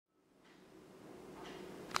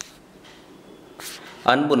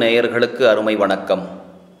அன்பு நேயர்களுக்கு அருமை வணக்கம்.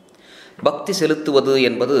 பக்தி செலுத்துவது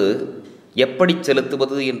என்பது எப்படி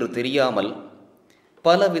செலுத்துவது என்று தெரியாமல்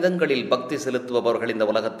பல விதங்களில் பக்தி செலுத்துபவர்கள் இந்த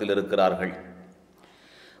உலகத்தில் இருக்கிறார்கள்.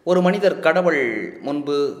 ஒரு மனிதர் கடவுள்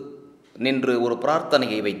முன்பு நின்று ஒரு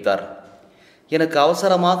பிரார்த்தனையை வைத்தார். எனக்கு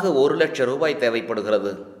அவசரமாக 1,00,000 ரூபாய்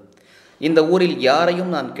தேவைப்படுகிறது. இந்த ஊரில்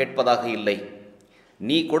யாரையும் நான் கேட்பதாக இல்லை.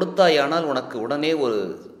 நீ கொடுத்தாயானால் உனக்கு உடனே ஒரு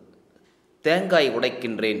தேங்காய்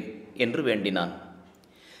உடைக்கின்றேன் என்று வேண்டினான்.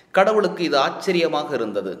 கடவுளுக்கு இது ஆச்சரியமாக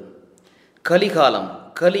இருந்தது. கலிகாலம்,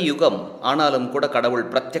 கலியுகம், ஆனாலும் கூட கடவுள்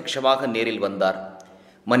பிரத்யட்சமாக நேரில் வந்தார்.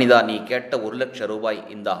 மனிதா, நீ கேட்ட 1,00,000 ரூபாய்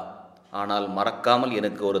இந்தா, ஆனால் மறக்காமல்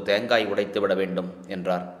எனக்கு ஒரு தேங்காய் உடைத்து விட வேண்டும்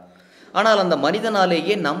என்றார். ஆனால் அந்த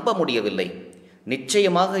மனிதனாலேயே நம்ப முடியவில்லை.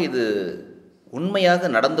 நிச்சயமாக இது உண்மையாக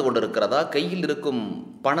நடந்து கொண்டிருக்கிறதா? கையில் இருக்கும்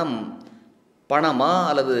பணமா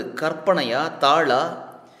அல்லது கற்பனையா, தாளா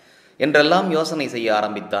என்றெல்லாம் யோசனை செய்ய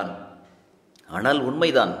ஆரம்பித்தான். ஆனால்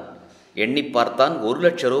உண்மைதான். எண்ணி பார்த்தான்,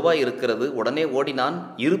 1,00,000 ரூபாய் இருக்கிறது. உடனே ஓடினான்.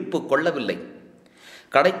 இருப்பு கொள்ளவில்லை.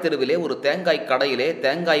 கடைத்தெருவிலே ஒரு தேங்காய் கடையிலே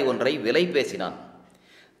தேங்காய் ஒன்றை விலை பேசினான்.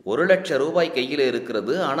 1,00,000 ரூபாய் கையிலே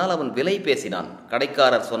இருக்கிறது. ஆனால் அவன் விலை பேசினான்.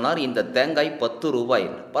 கடைக்காரர் சொன்னார், இந்த தேங்காய் 10 ரூபாய்.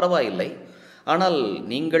 பரவாயில்லை, ஆனால்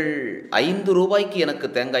நீங்கள் 5 ரூபாய்க்கு எனக்கு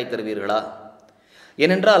தேங்காய் தருவீர்களா?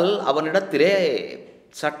 ஏனென்றால் அவனிடத்திலே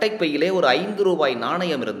சட்டைப்பையிலே ஒரு 5 ரூபாய்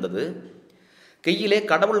நாணயம் இருந்தது. கையிலே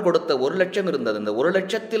கடவுள் கொடுத்த 1,00,000 இருந்தது. இந்த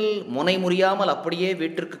 1,00,000த்தில் முனை முறியாமல் அப்படியே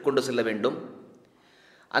வீட்டிற்கு கொண்டு செல்ல வேண்டும்.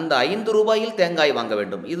 அந்த 5 ரூபாயில் தேங்காய் வாங்க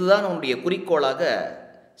வேண்டும். இதுதான் அவனுடைய குறிக்கோளாக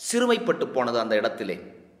சிறுமைப்பட்டு போனது அந்த இடத்திலே.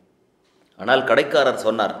 ஆனால் கடைக்காரர்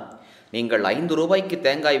சொன்னார், நீங்கள் 5 ரூபாய்க்கு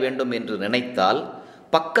தேங்காய் வேண்டும் என்று நினைத்தால்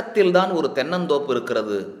பக்கத்தில் தான் ஒரு தென்னந்தோப்பு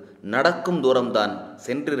இருக்கிறது. நடக்கும் தூரம்தான்.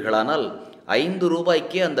 சென்றீர்களானால் 5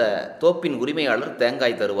 ரூபாய்க்கு அந்த தோப்பின் உரிமையாளர்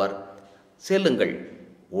தேங்காய் தருவார். செல்லுங்கள்.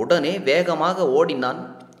 உடனே வேகமாக ஓடினான்.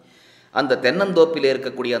 அந்த தென்னந்தோப்பில்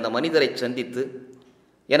இருக்கக்கூடிய அந்த மனிதரை சந்தித்து,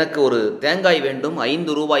 எனக்கு ஒரு தேங்காய் வேண்டும்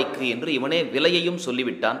 5 ரூபாய்க்கு என்று இவனே விலையையும்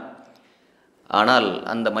சொல்லிவிட்டான். ஆனால்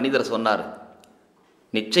அந்த மனிதர் சொன்னார்,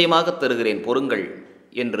 நிச்சயமாக தருகிறேன், பொறுங்கள்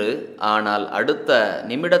என்று. ஆனால் அடுத்த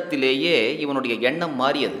நிமிடத்திலேயே இவனுடைய எண்ணம்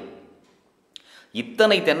மாறியது.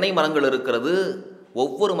 இத்தனை தென்னை மரங்கள் இருக்கிறது,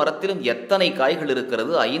 ஒவ்வொரு மரத்திலும் எத்தனை காய்கள்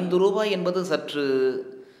இருக்கிறது, 5 ரூபாய் என்பது சற்று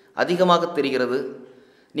அதிகமாக தெரிகிறது.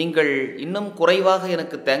 நீங்கள் இன்னும் குறைவாக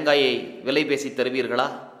எனக்கு தேங்காயை விலை பேசி தருவீர்களா?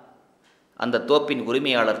 அந்த தோப்பின்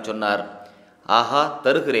உரிமையாளர் சொன்னார், ஆஹா,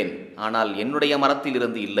 தருகிறேன், ஆனால் என்னுடைய மரத்தில்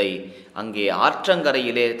இருந்து இல்லை. அங்கே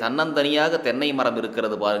ஆற்றங்கரையிலே தன்னந்தனியாக தென்னை மரம்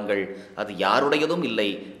இருக்கிறது பாருங்கள், அது யாருடையதும் இல்லை.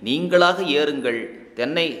 நீங்களாக ஏறுங்கள்,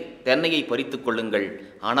 தென்னையை பறித்து கொள்ளுங்கள்.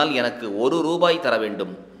 ஆனால் எனக்கு 1 ரூபாய் தர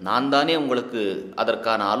வேண்டும். நான் தானே உங்களுக்கு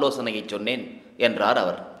அதற்கான ஆலோசனையை சொன்னேன் என்றார்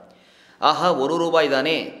அவர். ஆஹா, 1 ரூபாய்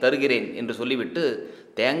தானே, தருகிறேன் என்று சொல்லிவிட்டு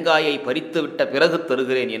தேங்காயை பறித்து விட்ட பிறகு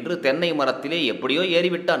தருகிறேன் என்று தென்னை மரத்திலே எப்படியோ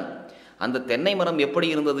ஏறிவிட்டான். அந்த தென்னை மரம் எப்படி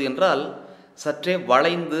இருந்தது என்றால், சற்றே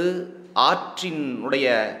வளைந்து ஆற்றினுடைய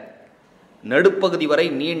நடுப்பகுதி வரை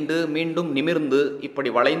நீண்டு மீண்டும் நிமிர்ந்து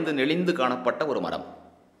இப்படி வளைந்து நெளிந்து காணப்பட்ட ஒரு மரம்.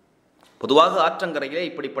 பொதுவாக ஆற்றங்கரையிலே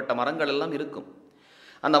இப்படிப்பட்ட மரங்கள் எல்லாம் இருக்கும்.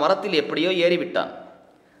 அந்த மரத்தில் எப்படியோ ஏறிவிட்டான்.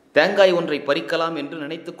 தேங்காய் ஒன்றை பறிக்கலாம் என்று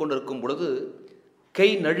நினைத்து கொண்டிருக்கும் பொழுது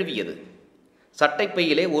கை நழுவியது.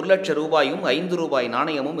 சட்டைப்பையிலே 1,00,000 ரூபாயும் 5 ரூபாய்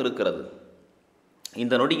நாணயமும் இருக்கிறது.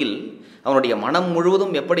 இந்த நொடியில் அவனுடைய மனம்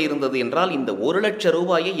முழுவதும் எப்படி இருந்தது என்றால், இந்த 1,00,000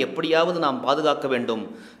 ரூபாயை எப்படியாவது நாம் பாதுகாக்க வேண்டும்,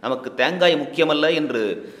 நமக்கு தேங்காய் முக்கியமல்ல என்று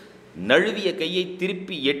நழுவிய கையை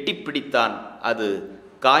திருப்பி எட்டி பிடித்தான். அது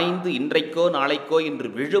காய்ந்து இன்றைக்கோ நாளைக்கோ என்று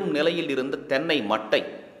விழும் நிலையில் இருந்த தென்னை மட்டை.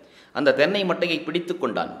 அந்த தென்னை மட்டையை பிடித்து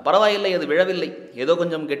கொண்டான். பரவாயில்லை, அது விழவில்லை, ஏதோ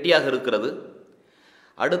கொஞ்சம் கெட்டியாக இருக்கிறது.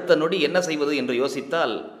 அடுத்த நொடி என்ன செய்வது என்று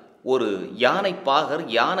யோசித்தால், ஒரு யானை பாகர்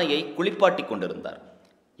யானையை குளிப்பாட்டி கொண்டிருந்தார்.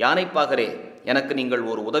 யானை பாகரே, எனக்கு நீங்கள்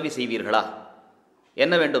ஒரு உதவி செய்வீர்களா?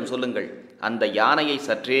 என்ன வேண்டும் சொல்லுங்கள். அந்த யானையை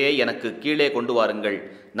சற்றே எனக்கு கீழே கொண்டு வாருங்கள்.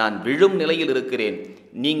 நான் விழும் நிலையில் இருக்கிறேன்.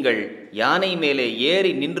 நீங்கள் யானை மேலே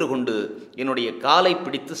ஏறி நின்று கொண்டு என்னுடைய காலை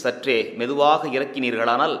பிடித்து சற்றே மெதுவாக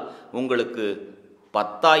இறக்கினீர்களானால் உங்களுக்கு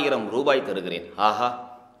 10,000 ரூபாய் தருகிறேன். ஆஹா,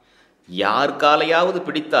 யார் காலையாவது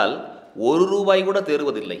பிடித்தால் 1 ரூபாய் கூட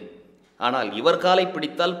தேறுவதில்லை. ஆனால் இவர் காலை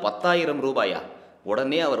பிடித்தால் 10,000 ரூபாயா?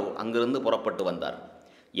 உடனே அவர் அங்கிருந்து புறப்பட்டு வந்தார்.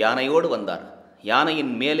 யானையோடு வந்தார்.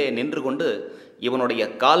 யானையின் மேலே நின்று கொண்டு இவனுடைய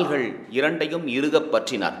கால்கள் இரண்டையும் இறுகப்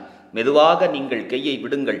பற்றினார். மெதுவாக நீங்கள் கையை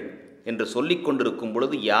விடுங்கள் என்று சொல்லிக் கொண்டிருக்கும்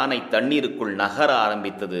பொழுது யானை தண்ணீருக்குள் நகர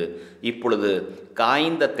ஆரம்பித்தது. இப்பொழுது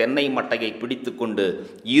காய்ந்த தென்னை மட்டையை பிடித்து கொண்டு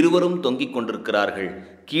இருவரும் தொங்கிக் கொண்டிருக்கிறார்கள்.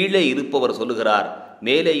 கீழே இருப்பவர் சொல்லுகிறார்,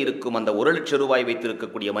 மேலே இருக்கும் அந்த 1,00,000 ரூபாய்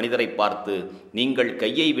வைத்திருக்கக்கூடிய மனிதரை பார்த்து, நீங்கள்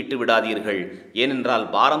கையை விட்டு விடாதீர்கள், ஏனென்றால்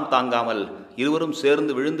பாரம் தாங்காமல் இருவரும்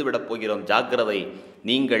சேர்ந்து விழுந்து விடப் போகிறோம், ஜாக்கிரதை,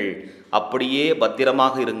 நீங்கள் அப்படியே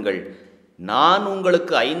பத்திரமாக இருங்கள், நான்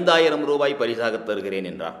உங்களுக்கு 5000 ரூபாய் பரிசாக தருகிறேன்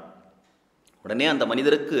என்றான். உடனே அந்த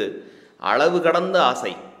மனிதருக்கு அளவு கடந்த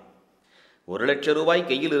ஆசை. 1,00,000 ரூபாய்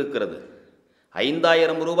கையில் இருக்கிறது,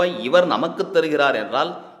 5000 ரூபாய் இவர் நமக்கு தருகிறார்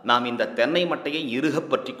என்றால் நாம் இந்த தென்னை மட்டையை இறுகப்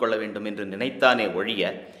பற்றி கொள்ள வேண்டும் என்று நினைத்தானே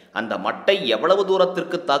ஒழிய அந்த மட்டை எவ்வளவு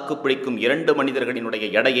தூரத்திற்கு தாக்கு பிடிக்கும் 2 மனிதர்களினுடைய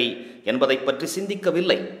எடையை என்பதை பற்றி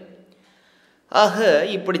சிந்திக்கவில்லை. ஆக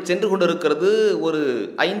இப்படி சென்று கொண்டிருக்கிறது ஒரு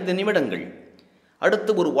 5 நிமிடங்கள்.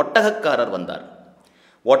 அடுத்து ஒரு ஒட்டகக்காரர் வந்தார்.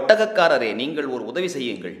 ஒட்டகக்காரரே, நீங்கள் ஒரு உதவி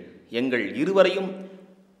செய்யுங்கள், எங்கள் இருவரையும்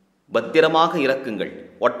பத்திரமாக இறக்குங்கள்,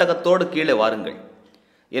 ஒட்டகத்தோடு கீழே வாருங்கள்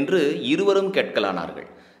என்று இருவரும் கேட்கலானார்கள்.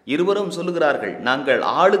 இருவரும் சொல்லுகிறார்கள், நாங்கள்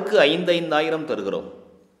ஆளுக்கு 5,000 தருகிறோம்,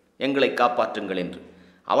 எங்களை காப்பாற்றுங்கள் என்று.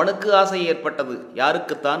 அவனுக்கு ஆசை ஏற்பட்டது,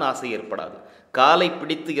 யாருக்குத்தான் ஆசை ஏற்படாது? காலை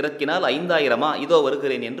பிடித்து இறக்கினால் 5,000 இதோ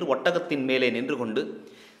வருகிறேன் என்று ஒட்டகத்தின் மேலே நின்று கொண்டு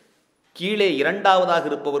கீழே 2வது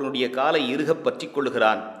இருப்பவனுடைய காலை இறுகப் பற்றி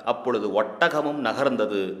கொள்ளுகிறான். அப்பொழுது ஒட்டகமும்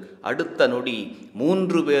நகர்ந்தது. அடுத்த நொடி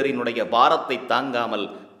 3 பேரினுடைய பாரத்தை தாங்காமல்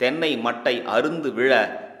தென்னை மட்டை அருந்து விழ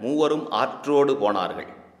மூவரும் ஆற்றோடு போனார்கள்.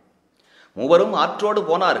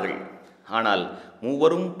 ஆனால்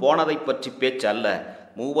மூவரும் போனதை பற்றி பேச்சு அல்ல.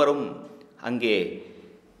 மூவரும் அங்கே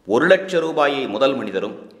 1,00,000 ரூபாயை முதல்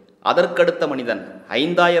மனிதரும் அதற்கடுத்த மனிதன்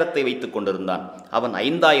 5,000 வைத்து கொண்டிருந்தான். அவன்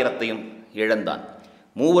 5,000 இழந்தான்.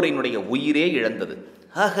 மூவரினுடைய உயிரே இழந்தது.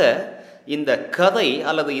 ஆக இந்த கதை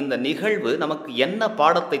அல்லது இந்த நிகழ்வு நமக்கு என்ன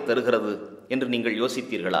பாடத்தை தருகிறது என்று நீங்கள்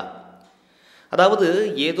யோசித்தீர்களா? அதாவது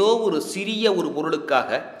ஏதோ ஒரு சிறிய ஒரு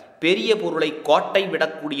பொருளுக்காக பெரிய பொருளை கோட்டை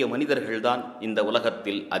விடக்கூடிய மனிதர்கள்தான் இந்த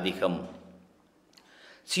உலகத்தில் அதிகம்.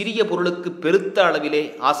 சிறிய பொருளுக்கு பெருத்த அளவிலே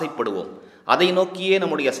ஆசைப்படுவோம், அதை நோக்கியே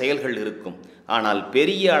நம்முடைய செயல்கள் இருக்கும். ஆனால்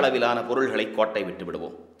பெரிய அளவிலான பொருள்களை கோட்டை விட்டு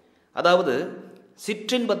விடுவோம். அதாவது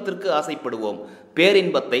சிற்றின்பத்திற்கு ஆசைப்படுவோம்,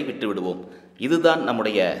 பேரின்பத்தை விட்டுவிடுவோம். இதுதான்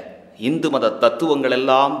நம்முடைய இந்து மத தத்துவங்கள்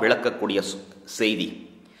எல்லாம் விளக்கக்கூடிய செய்தி.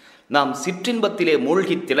 நாம் சிற்றின்பத்திலே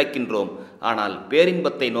மூழ்கி திளைக்கின்றோம், ஆனால்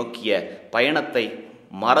பேரின்பத்தை நோக்கிய பயணத்தை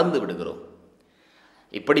மறந்து விடுகிறோம்.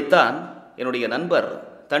 இப்படித்தான் என்னுடைய நண்பர்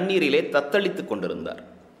தண்ணீரிலே தத்தளித்து கொண்டிருந்தார்,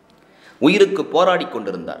 உயிருக்கு போராடி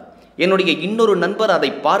கொண்டிருந்தார். என்னுடைய இன்னொரு நண்பர்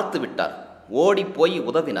அதை பார்த்து விட்டார், ஓடி போய்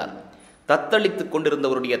உதவினார். தத்தளித்து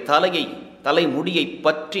கொண்டிருந்தவருடைய தலைமுடியை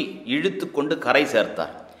பற்றி இழுத்து கொண்டு கரை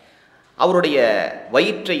சேர்த்தார். அவருடைய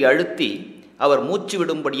வயிற்றை அழுத்தி அவர் மூச்சு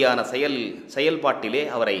விடும்படியான செயல்பாட்டிலே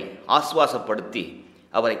அவரை ஆசுவாசப்படுத்தி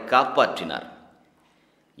அவரை காப்பாற்றினார்.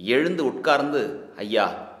 எழுந்து உட்கார்ந்து, ஐயா,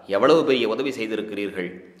 எவ்வளவு பெரிய உதவி செய்திருக்கிறீர்கள்,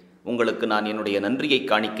 உங்களுக்கு நான் என்னுடைய நன்றியை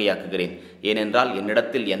காணிக்கையாக்குகிறேன். ஏனென்றால்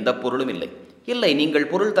என்னிடத்தில் எந்த பொருளும் இல்லை,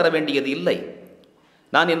 நீங்கள் பொருள் தர வேண்டியது இல்லை,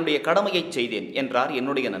 நான் என்னுடைய கடமையை செய்தேன் என்றார்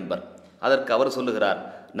என்னுடைய நண்பர். அதற்கு அவர் சொல்லுகிறார்,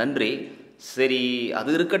 நன்றி, சரி அது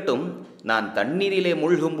இருக்கட்டும், நான் தண்ணீரிலே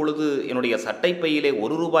மூழ்கும் பொழுது என்னுடைய சட்டைப்பையிலே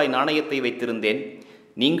 1 ரூபாய் நாணயத்தை வைத்திருந்தேன்,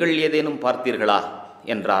 நீங்கள் ஏதேனும் பார்த்தீர்களா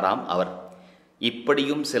என்றாராம் அவர்.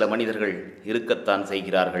 இப்படியும் சில மனிதர்கள் இருக்கத்தான்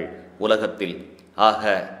செய்கிறார்கள் உலகத்தில். ஆக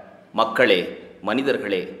மக்களே,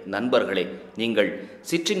 மனிதர்களே, நண்பர்களே, நீங்கள்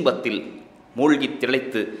சிற்றின்பத்தில் மூழ்கி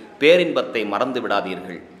திளைத்து பேரின்பத்தை மறந்து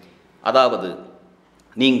விடாதீர்கள். அதாவது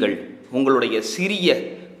நீங்கள் உங்களுடைய சிறிய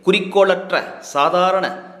குறிக்கோளற்ற சாதாரண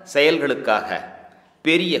செயல்களுக்காக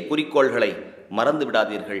பெரிய குறிக்கோள்களை மறந்து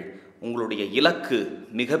விடாதீர்கள். உங்களுடைய இலக்கு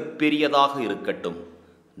மிகப்பெரியதாக இருக்கட்டும்.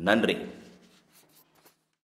 நன்றி.